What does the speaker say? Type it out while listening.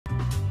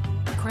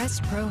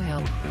Crest Pro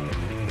Help.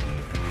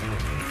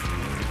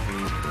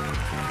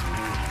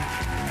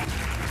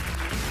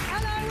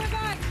 Hello, we're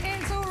back.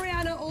 It's all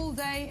Rihanna all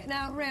day.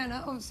 Now,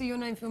 Rihanna, obviously you're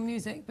known for your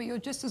music, but you're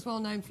just as well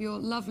known for your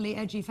lovely,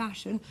 edgy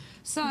fashion.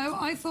 So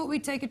I thought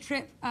we'd take a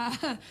trip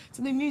to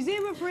the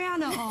Museum of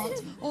Rihanna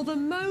Art, or the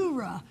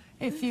MoRA,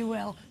 if you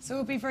will. So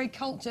we'll be very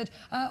cultured.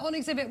 On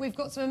exhibit, we've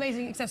got some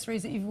amazing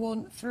accessories that you've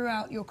worn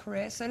throughout your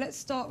career. So let's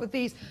start with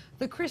these.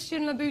 The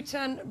Christian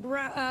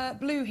Louboutin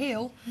blue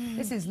heel.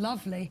 This is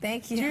lovely.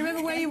 Thank you. Do you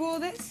remember where you wore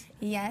this?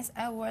 Yes,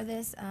 I wore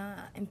this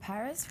in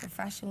Paris for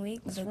Fashion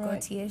Week with the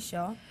Gaultier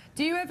show.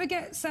 Do you ever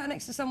get sat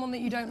next to someone that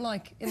you don't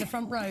like in the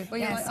front row? Where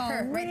you're like, oh,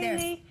 her,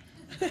 really?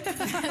 Right there.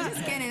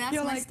 Just kidding, that's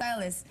You're my like,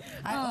 stylist.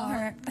 I owe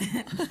her.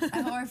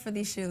 I owe her for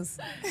these shoes.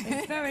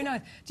 It's very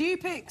nice. Do you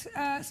pick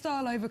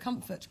style over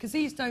comfort? Because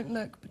these don't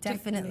look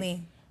particularly...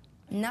 Definitely.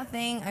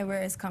 Nothing I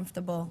wear is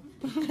comfortable.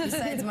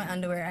 Besides my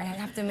underwear, I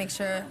have to make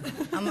sure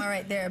I'm all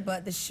right there.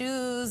 But the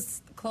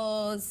shoes, the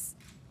clothes,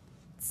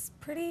 it's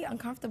pretty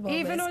uncomfortable.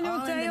 Even on your day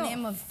off. All in the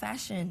name of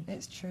fashion.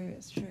 It's true,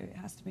 it's true. It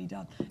has to be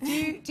done.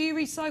 Do you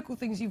recycle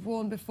things you've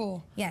worn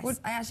before?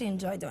 Yes, I actually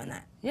enjoy doing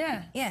that.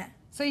 Yeah? Yeah.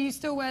 So you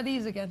still wear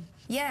these again?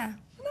 Yeah.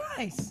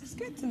 Nice. It's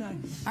good to know.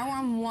 I wore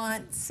them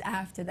once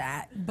after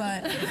that,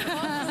 but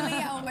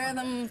hopefully I'll wear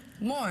them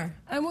more.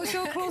 And what's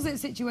your closet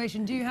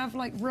situation? Do you have,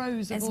 like,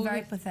 rows of It's all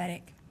very these?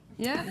 Pathetic.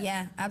 Yeah?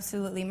 Yeah,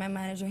 absolutely. My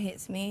manager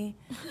hates me.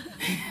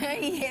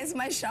 He hates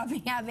my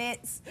shopping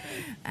habits,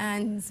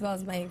 and as well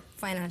as my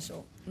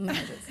financial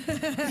matters.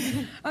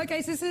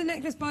 OK, so this is a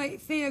necklace by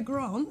Thea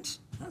Grant.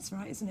 That's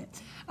right, isn't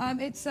it?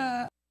 It's...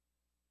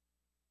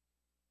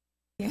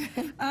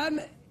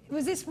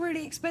 Was this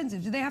really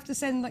expensive? Do they have to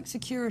send, like,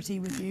 security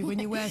with you when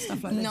you wear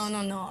stuff like this?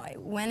 No.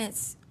 When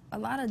it's a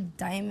lot of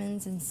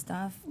diamonds and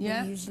stuff,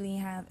 yeah, we usually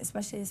have,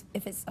 especially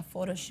if it's a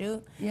photo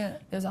shoot, yeah,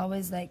 there's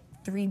always, like,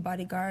 3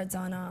 bodyguards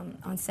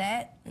on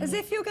set. As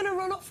if you're going to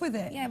run off with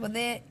it. Yeah, but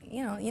they,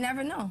 you know, you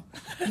never know.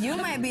 You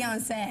might be on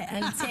set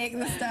and take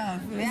the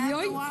stuff. They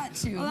have to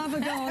watch you. I'll have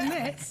a go on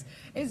this.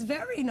 It's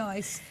very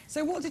nice.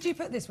 So what did you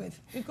put this with?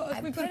 We've got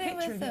a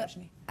picture of it,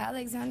 actually.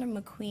 Alexander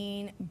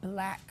McQueen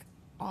black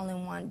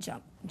all-in-one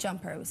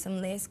jumper with some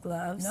lace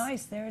gloves.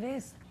 Nice, there it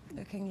is.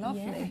 Looking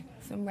lovely.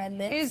 Yeah, some red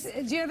lips.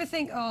 Do you ever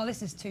think, oh,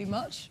 this is too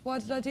much? Why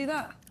did I do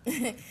that?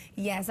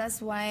 Yes, that's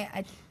why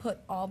I put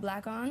all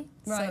black on.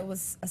 Right. So it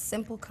was a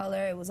simple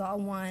color, it was all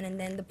one, and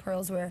then the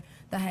pearls were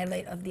the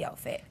highlight of the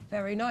outfit.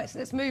 Very nice.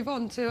 Let's move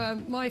on to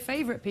my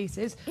favourite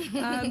pieces.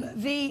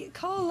 The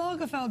Karl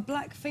Lagerfeld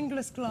black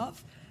fingerless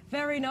glove.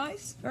 Very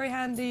nice, very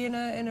handy in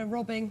a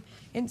robbing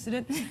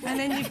incident. And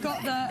then you've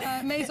got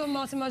the Maison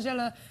Martin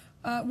Margiela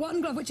one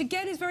glove, which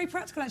again is very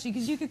practical actually,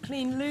 because you could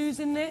clean loos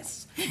in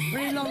this,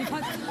 really long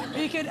pipe.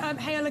 You could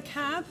hail a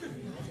cab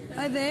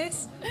like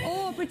this,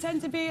 or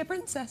pretend to be a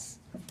princess.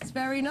 It's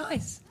very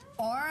nice.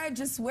 Or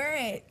just wear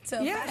it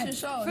to a fashion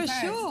show. For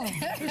sure,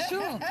 for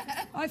sure.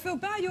 I feel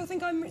bad. You'll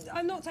think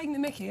I'm not taking the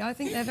mickey. I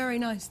think they're very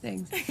nice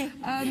things.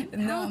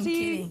 No, I'm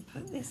kidding.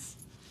 Put this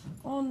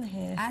on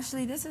here?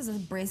 Actually, this is a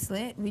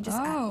bracelet. We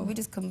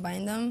just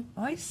combined them.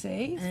 I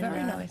see. It's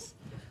very nice.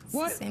 It's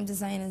the same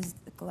design as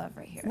the glove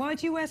right here. Why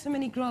do you wear so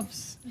many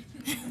gloves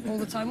all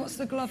the time? What's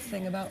the glove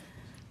thing about?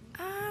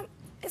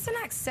 It's an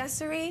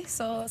accessory,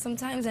 so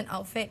sometimes an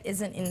outfit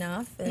isn't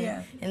enough.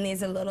 And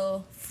there's a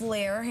little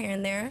flair here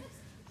and there.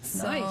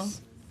 Nice.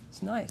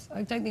 It's nice.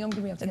 I don't think I'm going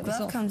to be able to get this off.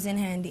 The glove comes in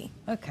handy.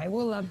 OK,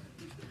 well,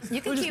 you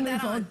can keep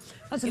that on.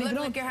 You look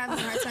like you're having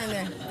a hard time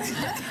there.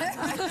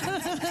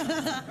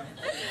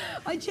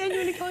 I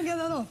genuinely can't get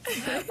that off.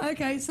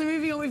 OK, so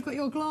moving on, we've got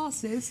your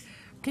glasses.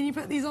 Can you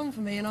put these on for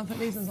me and I'll put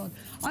these ones on?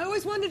 I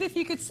always wondered if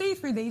you could see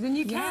through these, and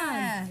you can.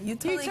 Yeah, you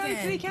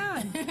totally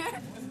can.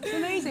 It's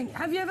amazing.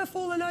 Have you ever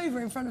fallen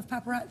over in front of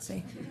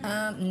paparazzi?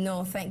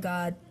 No, thank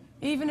God.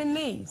 Even in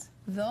these?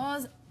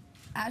 Those,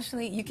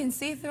 actually, you can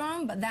see through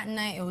them, but that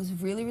night it was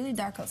really, really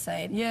dark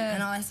outside. Yeah.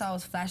 And all I saw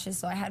was flashes,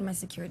 so I had my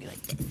security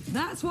like this.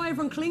 That's why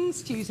everyone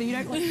clings to you, so you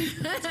don't like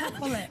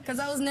topple it. Because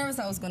I was nervous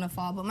I was going to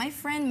fall. But my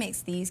friend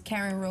makes these,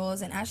 Karen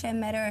Rose, and actually I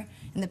met her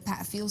in the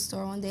Pat Field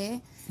store one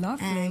day.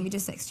 Lovely. And we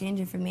just exchanged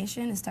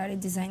information and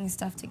started designing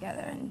stuff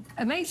together. And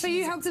amazing. So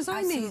you helped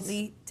design these?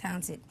 Absolutely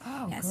talented.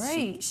 Oh, yes,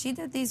 great. She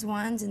did these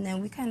ones, and then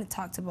we kind of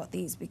talked about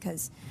these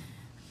because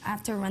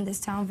after Run This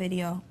Town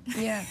video,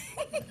 yeah,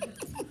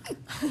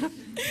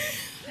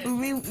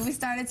 we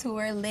started to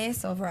wear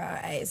lace over our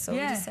eyes. So we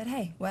just said,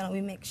 hey, why don't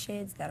we make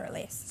shades that are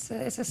lace? So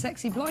it's a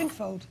sexy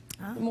blindfold.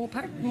 More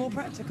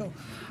practical.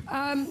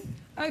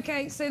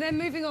 OK, so then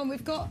moving on,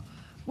 we've got,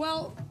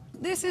 well,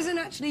 this isn't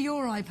actually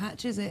your eye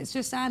patch, is it? It's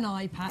just an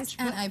eye patch.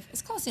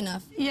 It's close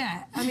enough.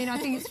 Yeah, I mean, I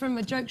think it's from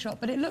a joke shop,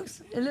 but it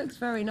looks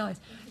very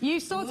nice. You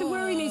started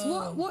wearing these.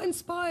 What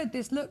inspired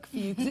this look for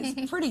you? Because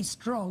it's pretty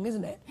strong,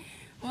 isn't it?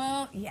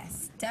 Well,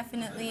 yes,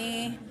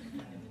 definitely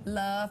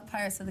love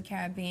Pirates of the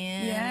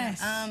Caribbean.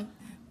 Yes.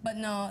 But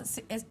no,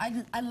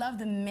 I love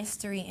the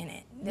mystery in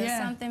it. There's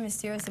something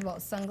mysterious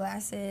about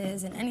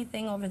sunglasses and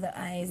anything over the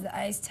eyes. The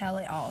eyes tell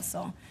it all,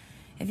 so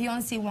If you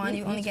only see one,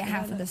 you only get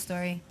half of the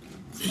story.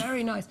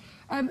 Very nice.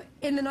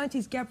 In the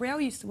 90s,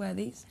 Gabrielle used to wear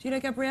these. Do you know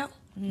Gabrielle?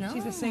 No.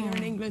 She's a singer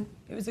in England.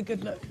 It was a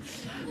good look.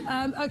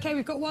 OK,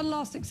 we've got one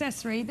last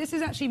accessory. This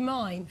is actually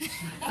mine.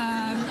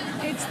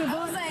 It's the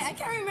one... I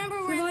can't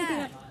remember wearing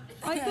that.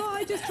 I thought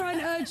I'd just try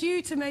and urge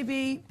you to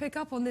maybe pick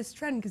up on this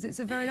trend, because it's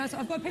a very nice...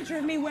 I've got a picture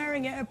of me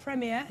wearing it at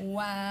premiere.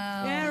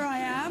 Wow. There I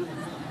am.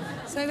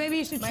 So maybe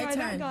you should try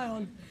that guy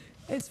on.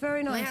 It's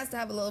very nice. Mine has to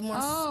have a little more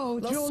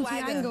jaunty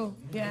swagger. angle.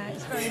 Yeah,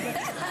 it's very good.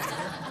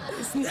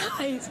 It's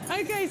nice.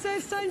 OK, so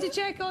it's time to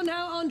check on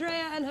how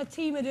Andrea and her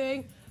team are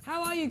doing.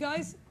 How are you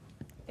guys?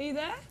 Are you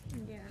there?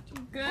 Yeah.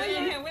 Good.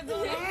 Yeah, we're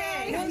doing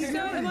okay.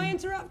 Am I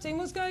interrupting?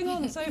 What's going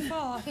on so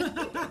far?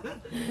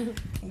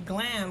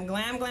 Glam,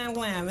 glam, glam,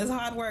 glam. It's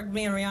hard work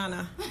being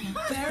Rihanna.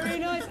 Very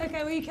nice.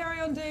 OK, well, you carry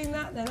on doing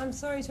that then. I'm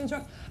sorry to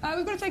interrupt.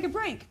 We've got to take a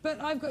break, but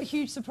I've got a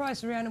huge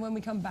surprise for Rihanna when we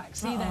come back.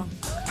 See you then.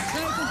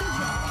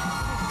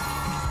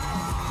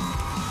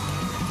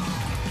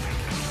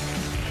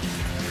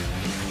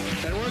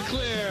 And we're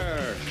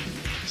clear.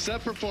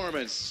 Set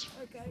performance.